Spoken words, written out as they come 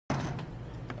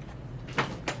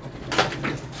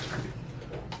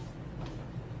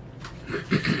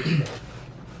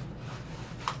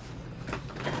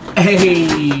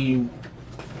Hey.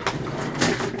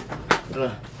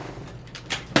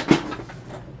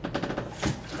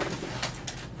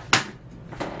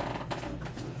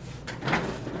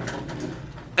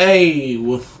 Hey,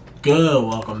 what's good?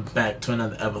 Welcome back to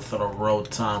another episode of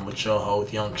Road Time with your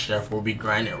host, Young Chef. We'll be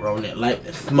grinding it, rolling it, lighting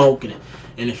it, smoking it.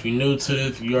 And if you're new to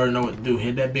this, you already know what to do.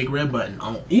 Hit that big red button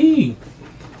on E.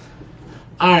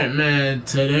 Alright, man.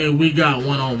 Today we got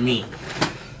one on me.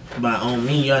 By on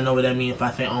me, y'all know what that means. If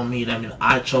I say on me, that means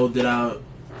I chose it out.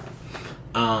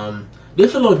 This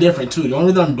is a little different too. The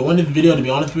only reason I'm doing this video, to be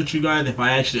honest with you guys, if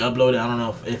I actually upload it, I don't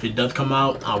know if it does come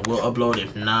out, I will upload it.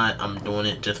 If not, I'm doing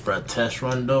it just for a test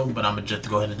run though, but I'm gonna just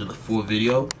go ahead and do the full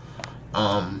video.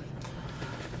 I'm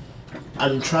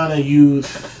trying to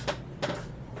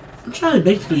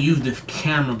basically use this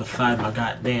camera beside my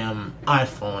goddamn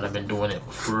iPhone. I've been doing it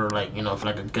for like, you know, for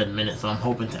like a good minute, so I'm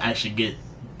hoping to actually get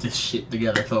this shit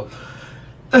together. So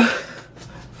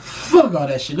fuck all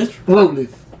that shit. Let's roll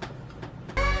this.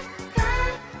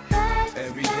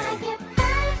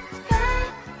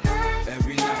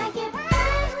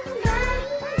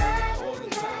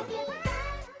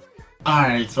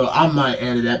 Alright, so I might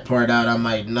edit that part out, I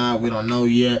might not, we don't know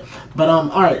yet. But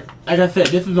alright, like I said,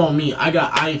 this is on me. I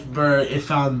got Iceberg. It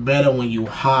sounds better when you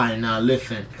high. Now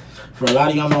listen, for a lot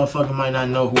of y'all motherfuckers might not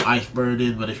know who Iceberg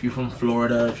is, but if you're from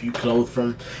Florida, if you close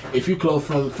from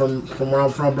where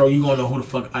I'm from, bro, you gonna know who the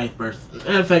fuck Iceberg is.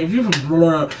 In fact, if you're from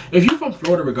Florida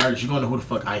regardless, you're gonna know who the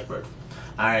fuck Iceberg is.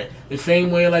 Alright, the same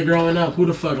way like growing up, who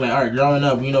the fuck, like, alright, growing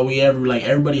up, you know,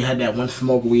 everybody had that one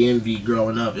smoker we envied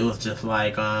growing up. It was just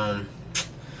like, you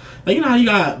know how you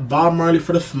got Bob Marley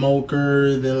for the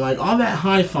Smokers and like all that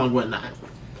high song whatnot.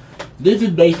 This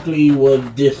is basically was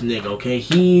this nigga, okay?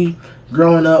 He,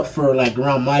 growing up for like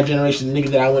around my generation, the niggas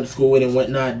that I went to school with and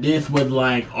whatnot, this was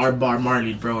like our Bob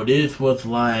Marley, bro. This was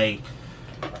like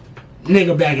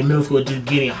nigga back in middle school just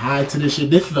getting high to this shit.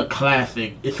 This is a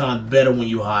classic. It sounds better when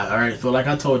you high, alright? So like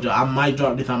I told you, I might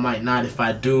drop this, I might not. If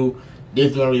I do, this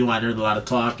is the only reason why there's a lot of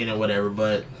talking and whatever,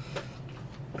 but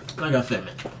like I said,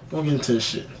 man, we'll get into this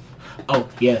shit. Oh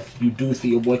yes, you do see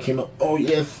your boy came up. Oh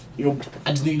yes, I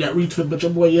just need that retweet, but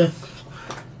your boy, yes.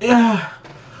 Yeah,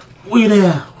 we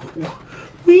there.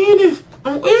 We in this.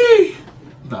 Oh, hey.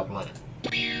 Stop playing.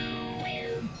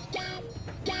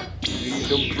 Need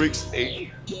them bricks, eh?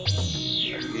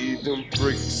 Need them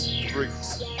bricks.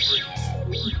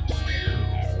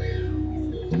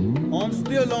 I'm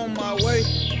still on my way.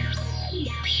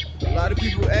 A lot of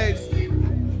people ask,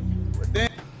 but then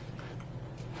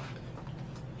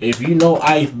if you know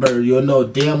Iceberg, you'll know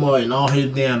damn well in all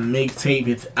his damn mixtape,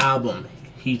 his album,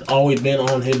 he's always been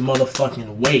on his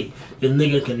motherfucking way. This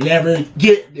nigga can never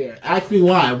get there. Ask me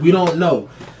why. We don't know.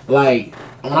 Like,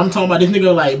 when I'm talking about this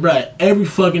nigga, like, bruh, every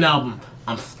fucking album,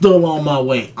 I'm still on my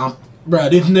way. Bruh,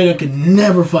 this nigga can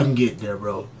never fucking get there,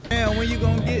 bro. man, when you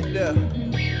gonna get there?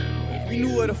 If you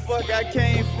knew where the fuck I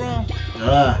came from,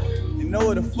 you know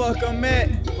where the fuck I'm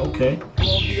at. Okay. You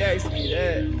won't be asking me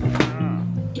that.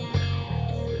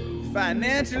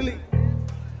 Financially,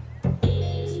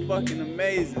 it's fucking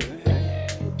amazing.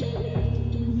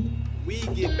 We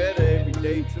get better every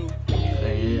day too.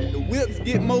 Yeah. The whips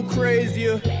get more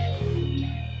crazier.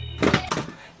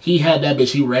 He had that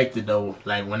bitch, he wrecked it though.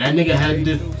 Like when that nigga had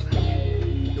this,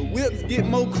 the whips get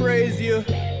more crazier.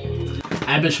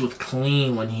 That bitch was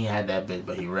clean when he had that bitch,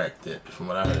 but he wrecked it from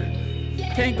what I heard.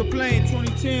 Can't complain,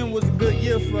 2010 was a good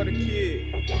year for the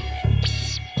kid.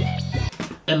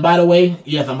 And by the way,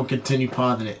 yes, I'm gonna continue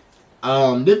pausing it.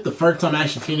 This is the first time I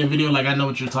actually seen the video. Like I know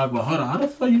what you're talking about. Hold on, how the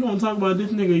fuck you gonna talk about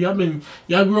this nigga?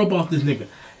 Y'all grew up off this nigga.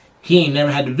 He ain't never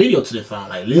had the video to this song.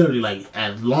 Like literally, like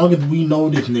as long as we know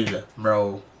this nigga,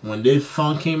 bro. When this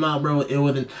song came out, bro,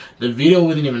 the video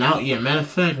wasn't even out yet. Matter of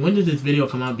fact, when did this video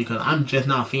come out? Because I'm just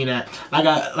not seeing that.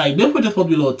 Like this was just supposed to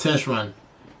be a little test run.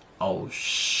 Oh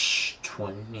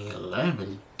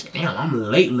 2011. Damn, I'm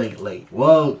late.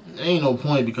 Well, ain't no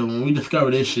point because when we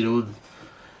discovered this shit,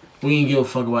 we didn't give a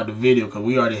fuck about the video because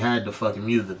we already had the fucking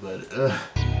music, but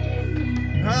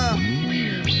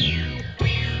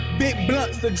Big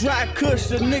blunts, the dry kush,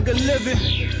 the nigga living.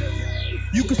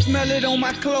 You can smell it on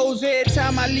my clothes every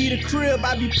time I leave the crib.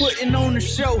 I be putting on the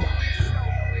show.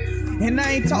 And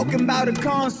I ain't talking about a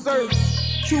concert.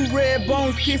 Two red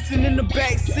bones kissing in the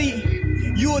back seat.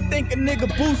 You would think a nigga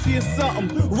Boosie or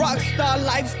something. Rockstar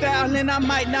lifestyle and I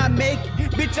might not make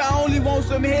it. Bitch, I only want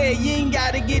some head, you ain't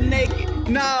gotta get naked.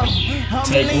 Nah, I'm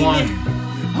leaning,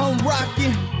 I'm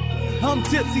rocking, I'm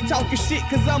tipsy talking shit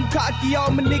cause I'm cocky.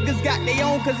 All my niggas got their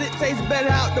own cause it tastes better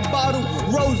out the bottle.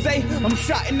 Rosé, I'm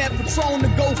shotting that Patron to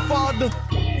go farther.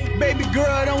 Baby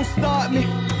girl, don't start me.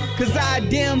 Cause I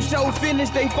damn sure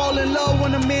finish, they fall in love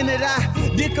when the minute I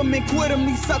dick them and quit them.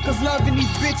 These suckers loving these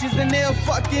bitches and they'll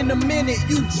fuck in a minute.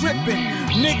 You trippin',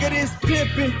 nigga, this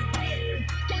pimpin'.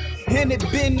 And it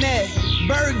been that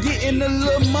Berg getting a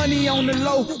little money on the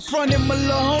low, frontin' my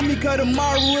little homie, cause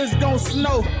tomorrow it's gon'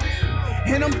 snow.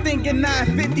 And I'm thinking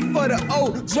 950 for the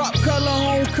O. Drop color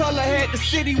on color, had the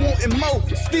city wanting more.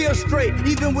 Still straight,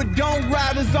 even with Don't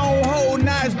Riders on hold.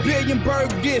 Now it's billion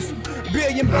Berg this,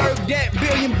 billion Berg that,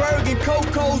 billion Berg and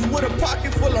Cocos with a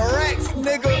pocket full of racks,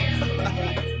 nigga.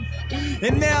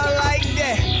 And now like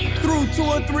that, through 2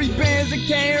 or 3 bands and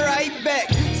came right back.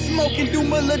 Smoking, do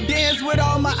my little dance with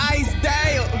all my ice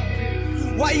dial.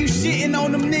 Why you shitting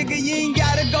on them, nigga? You ain't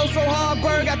gotta go so hard,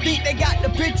 Berg. I think they got the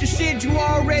picture. Shit, you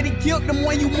already killed them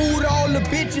when you moved all the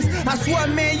bitches. I swear,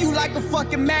 man, you like a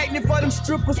fucking magnet for them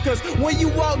strippers. Cause when you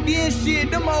walked in,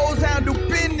 shit, them hoes handle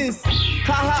business.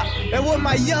 Haha, that's what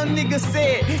my young nigga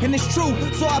said. And it's true,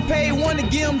 so I paid one to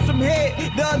give him some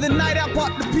head. The other night I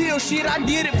popped the pill, shit, I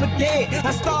did it for dead.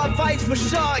 I started fights for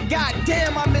sure,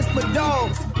 goddamn, I miss my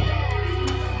dogs.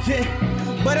 Yeah.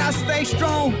 But I stay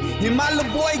strong, and my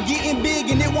little boy getting big,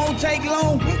 and it won't take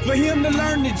long for him to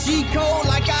learn the G code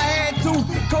like I had to.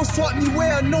 Coach taught me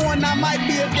well, knowing I might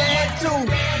be a dad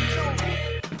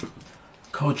too.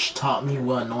 Coach taught me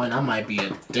well, knowing I might be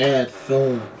a dad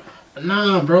soon.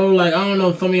 Nah, bro, like, I don't know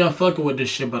if some of y'all fucking with this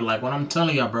shit, but, like, what I'm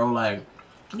telling y'all, bro, like,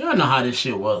 y'all know how this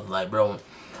shit was, like, bro.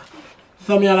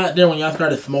 Some of y'all out there, when y'all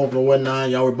started smoking or whatnot,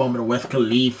 y'all were bumping the West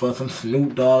Khalifa, some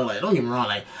Snoop Dogg, like, don't get me wrong,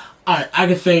 like, alright, I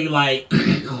can say, like,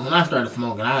 when I started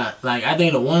smoking, I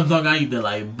think the one song I used to,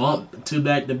 like, bump to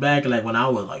back, like, when I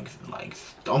was, like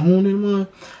stoned in one,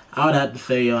 I would have to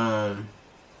say,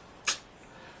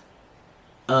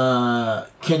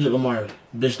 Kendrick Lamar,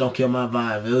 Bitch Don't Kill My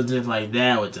Vibe. It was just like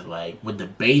that, with just, like, with the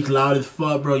bass loud as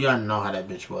fuck, bro, y'all know how that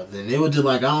bitch was, and it was just,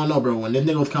 like, I don't know, bro, when this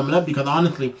nigga was coming up, because,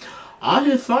 honestly, all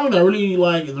his songs I really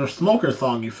like is a smoker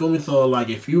song, you feel me? So, like,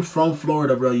 if you from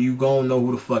Florida, bro, you gon' know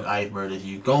who the fuck Iceberg is.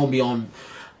 You gon' be on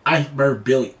Iceberg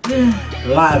Billy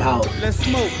Live House. Let's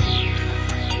smoke.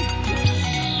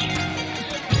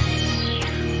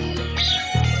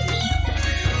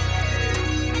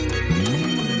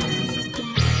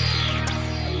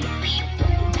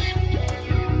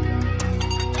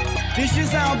 This shit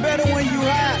sound better when you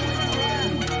high.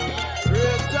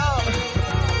 Real talk.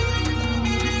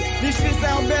 This shit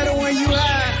sound better when you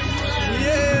high.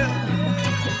 Yeah.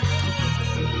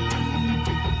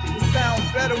 It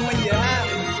sounds better when you high.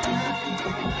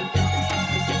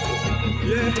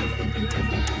 Yeah.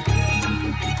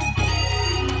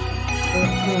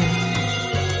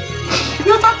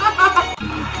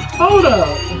 Hold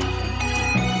up.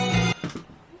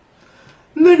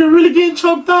 Nigga really getting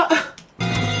choked up?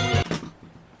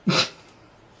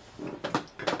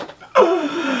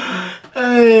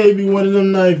 Hey, be one of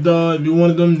them nights, dog. Be one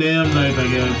of them damn nights, I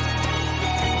guess.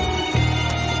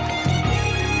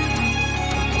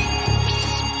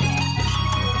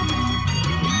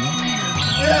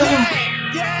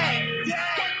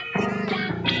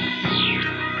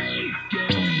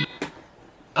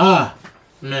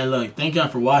 Man, look, thank y'all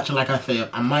for watching. Like I said,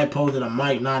 I might post it, I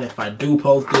might not. If I do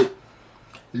post it,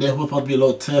 this was supposed to be a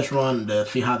little test run to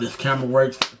see how this camera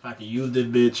works, if I can use this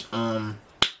bitch.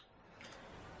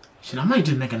 Shit, I might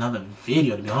just make another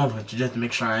video, to be honest with you, just to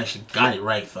make sure I actually got it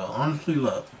right. So, honestly,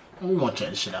 look, we gonna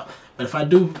check this shit out. But if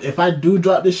I do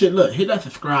drop this shit, look, hit that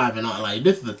subscribe and all. Like,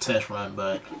 this is a test run,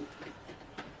 but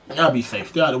y'all be safe.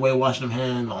 Stay out of the way, wash them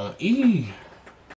hands on E.